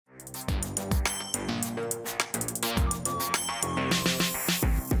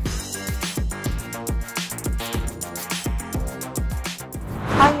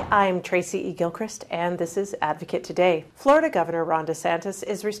I'm Tracy E. Gilchrist, and this is Advocate Today. Florida Governor Ron DeSantis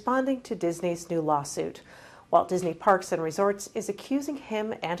is responding to Disney's new lawsuit. Walt Disney Parks and Resorts is accusing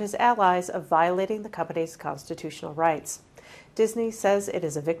him and his allies of violating the company's constitutional rights. Disney says it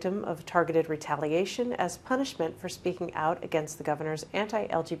is a victim of targeted retaliation as punishment for speaking out against the governor's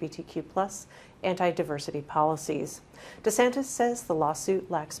anti-LGBTQ+, anti-diversity policies. DeSantis says the lawsuit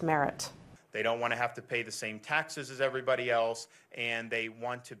lacks merit. They don't want to have to pay the same taxes as everybody else, and they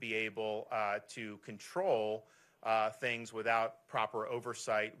want to be able to control things without proper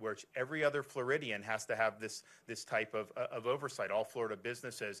oversight, which every other Floridian has to have this type of oversight, all Florida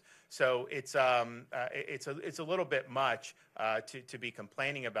businesses. So it's a little bit much to be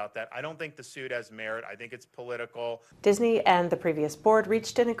complaining about that. I don't think the suit has merit. I think it's political. Disney and the previous board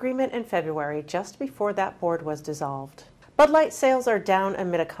reached an agreement in February just before that board was dissolved. Bud Light sales are down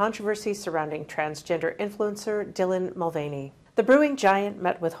amid a controversy surrounding transgender influencer Dylan Mulvaney. The brewing giant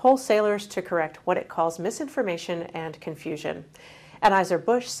met with wholesalers to correct what it calls misinformation and confusion.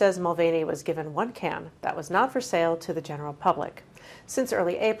 Anheuser-Busch says Mulvaney was given one can that was not for sale to the general public. Since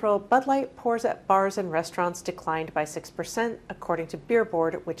early April, Bud Light pours at bars and restaurants declined by 6%, according to Beer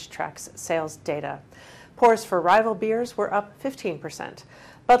Board, which tracks sales data. Pours for rival beers were up 15%.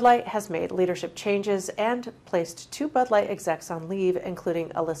 Bud Light has made leadership changes and placed 2 Bud Light execs on leave, including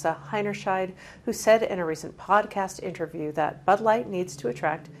Alyssa Heinerscheid, who said in a recent podcast interview that Bud Light needs to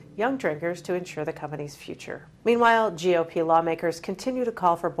attract young drinkers to ensure the company's future. Meanwhile, GOP lawmakers continue to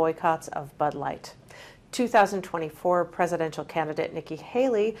call for boycotts of Bud Light. 2024 presidential candidate Nikki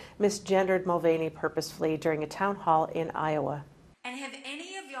Haley misgendered Mulvaney purposefully during a town hall in Iowa. And have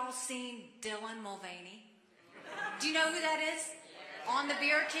any of y'all seen Dylan Mulvaney? Do you know who that is? On the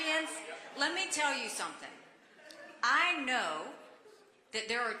beer cans? Let me tell you something. I know that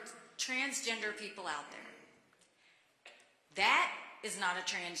there are transgender people out there. That is not a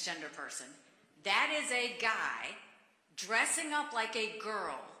transgender person. That is a guy dressing up like a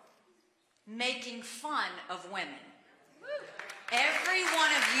girl, making fun of women. Every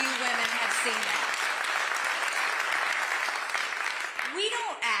one of you women have seen that. We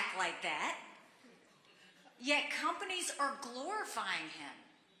don't act like that. Yet companies are glorifying him.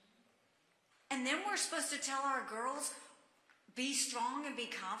 And then we're supposed to tell our girls, be strong and be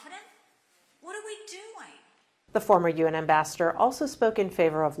confident? What are we doing? The former UN ambassador also spoke in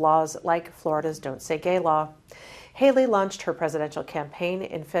favor of laws like Florida's Don't Say Gay law. Haley launched her presidential campaign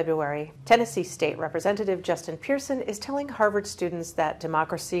in February. Tennessee State Representative Justin Pearson is telling Harvard students that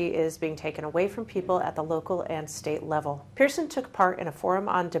democracy is being taken away from people at the local and state level. Pearson took part in a forum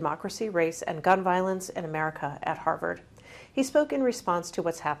on democracy, race, and gun violence in America at Harvard. He spoke in response to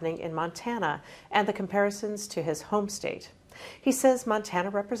what's happening in Montana and the comparisons to his home state. He says Montana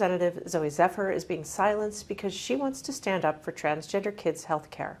Representative Zooey Zephyr is being silenced because she wants to stand up for transgender kids' health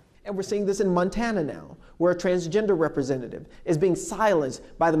care. And we're seeing this in Montana now, where a transgender representative is being silenced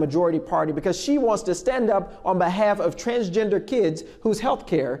by the majority party because she wants to stand up on behalf of transgender kids whose health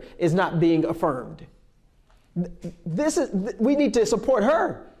care is not being affirmed. We need to support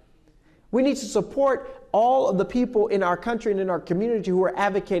her. We need to support all of the people in our country and in our community who are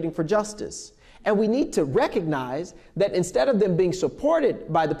advocating for justice. And we need to recognize that instead of them being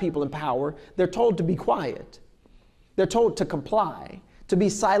supported by the people in power, they're told to be quiet. They're told to comply, to be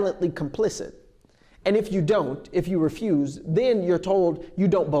silently complicit. And if you refuse, then you're told you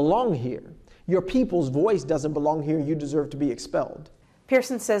don't belong here. Your people's voice doesn't belong here. You deserve to be expelled.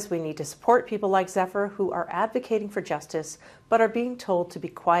 Pearson says we need to support people like Zephyr who are advocating for justice, but are being told to be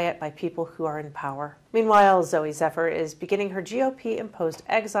quiet by people who are in power. Meanwhile, Zooey Zephyr is beginning her GOP-imposed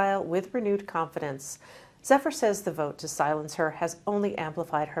exile with renewed confidence. Zephyr says the vote to silence her has only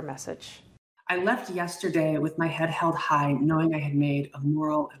amplified her message. I left yesterday with my head held high, knowing I had made a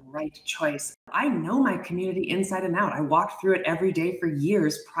moral and right choice. I know my community inside and out. I walked through it every day for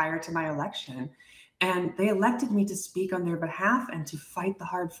years prior to my election, and they elected me to speak on their behalf and to fight the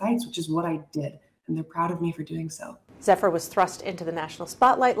hard fights, which is what I did, and they're proud of me for doing so. Zephyr was thrust into the national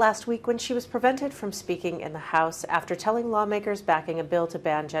spotlight last week when she was prevented from speaking in the House after telling lawmakers backing a bill to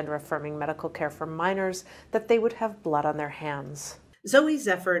ban gender-affirming medical care for minors that they would have blood on their hands. Zooey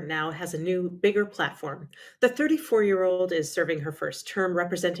Zephyr now has a new, bigger platform. The 34-year-old is serving her first term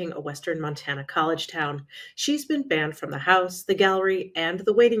representing a western Montana college town. She's been banned from the House, the gallery, and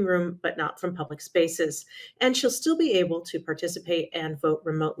the waiting room, but not from public spaces. And she'll still be able to participate and vote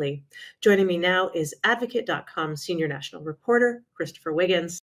remotely. Joining me now is Advocate.com senior national reporter, Christopher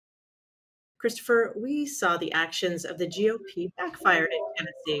Wiggins. Christopher, we saw the actions of the GOP backfired in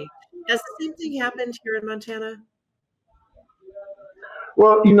Tennessee. Has the same thing happened here in Montana?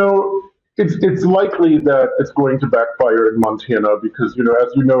 Well, It's likely that it's going to backfire in Montana because,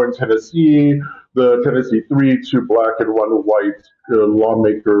 as you know, in Tennessee, the Tennessee three, two black and one white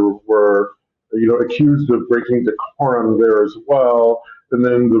lawmaker were, accused of breaking decorum there as well. And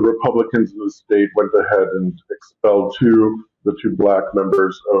then the Republicans in the state went ahead and expelled the two black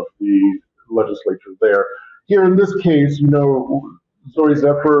members of the legislature there. Here in this case, Zooey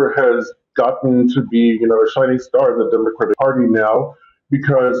Zephyr has gotten to be, a shining star in the Democratic Party now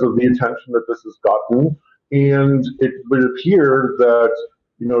because of the attention that this has gotten. And it would appear that,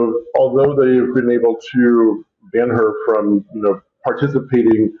 although they've been able to ban her from,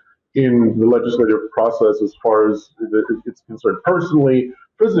 participating in the legislative process as far as it's concerned personally,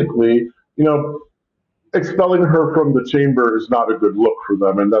 physically, expelling her from the chamber is not a good look for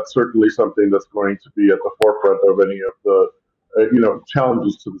them. And that's certainly something that's going to be at the forefront of any of the,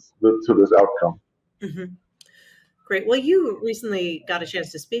 challenges to this outcome. Mm-hmm. Great. Well, you recently got a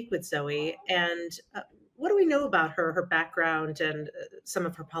chance to speak with Zooey, and what do we know about her background, and some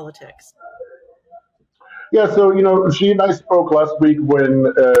of her politics? Yeah, so, she and I spoke last week when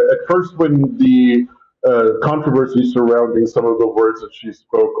the controversy surrounding some of the words that she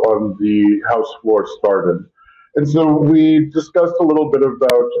spoke on the House floor started. And so we discussed a little bit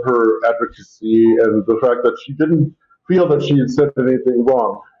about her advocacy and the fact that she didn't feel that she had said anything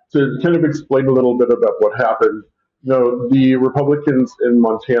wrong. To kind of explain a little bit about what happened, the Republicans in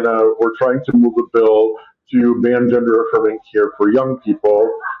Montana were trying to move a bill to ban gender-affirming care for young people.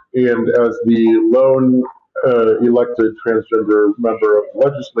 And as the lone elected transgender member of the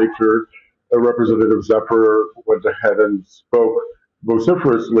legislature, Representative Zephyr went ahead and spoke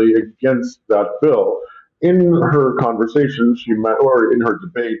vociferously against that bill. In her conversation, in her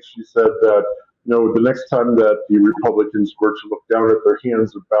debate, she said that, the next time that the Republicans were to look down at their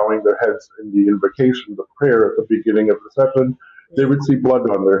hands and bowing their heads in the invocation, the prayer at the beginning of the session, they would see blood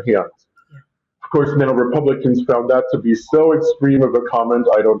on their hands. Of course, now Republicans found that to be so extreme of a comment.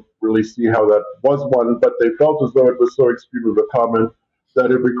 I don't really see how that was one, but they felt as though it was so extreme of a comment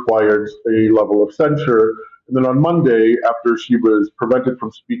that it required a level of censure. And then on Monday, after she was prevented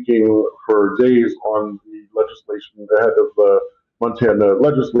from speaking for days on the legislation ahead of the Montana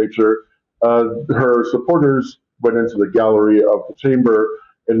legislature, her supporters went into the gallery of the chamber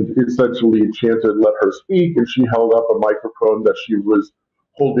and essentially chanted, "Let her speak," and she held up a microphone that she was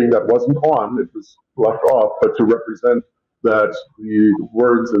holding that wasn't on, it was left off, but to represent that the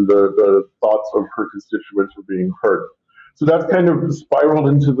words and the thoughts of her constituents were being heard. So that's kind of spiraled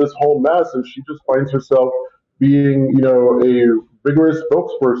into this whole mess, and she just finds herself being, a vigorous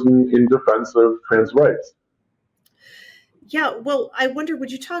spokesperson in defense of trans rights. Yeah, well, I wonder,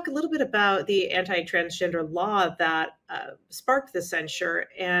 would you talk a little bit about the anti-transgender law that sparked the censure,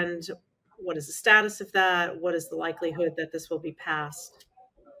 and what is the status of that? What is the likelihood that this will be passed?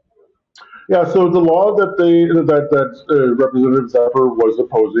 Yeah, so the law that Representative Zephyr was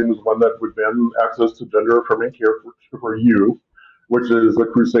opposing was one that would ban access to gender-affirming care for youth, which is a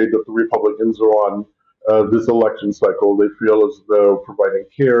crusade that the Republicans are on this election cycle. They feel as though providing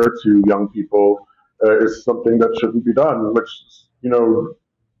care to young people is something that shouldn't be done, which is,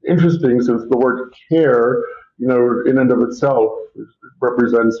 interesting since the word care, in and of itself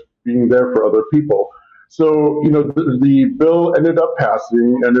represents being there for other people. So, the bill ended up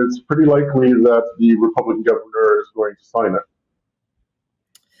passing, and it's pretty likely that the Republican governor is going to sign it.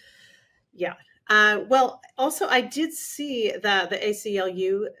 Yeah. Well, also, I did see that the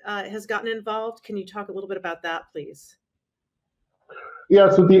ACLU has gotten involved. Can you talk a little bit about that, please? Yeah,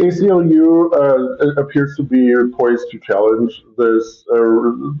 so the ACLU appears to be poised to challenge this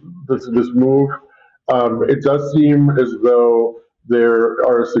move. It does seem as though there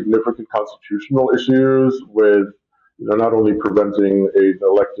are significant constitutional issues with, not only preventing an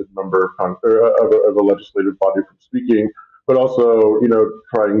elected member of a legislative body from speaking, but also,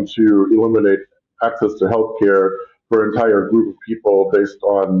 trying to eliminate access to healthcare for an entire group of people based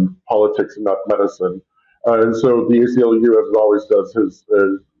on politics and not medicine. And so the ACLU, as it always does, has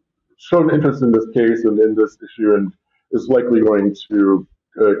shown interest in this case and in this issue, and is likely going to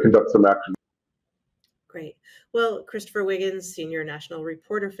conduct some action. Great. Well, Christopher Wiggins, Senior National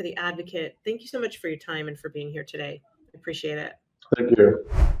Reporter for The Advocate, thank you so much for your time and for being here today. I appreciate it. Thank you.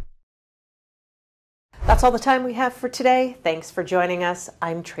 That's all the time we have for today. Thanks for joining us.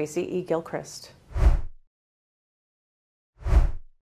 I'm Tracy E. Gilchrist.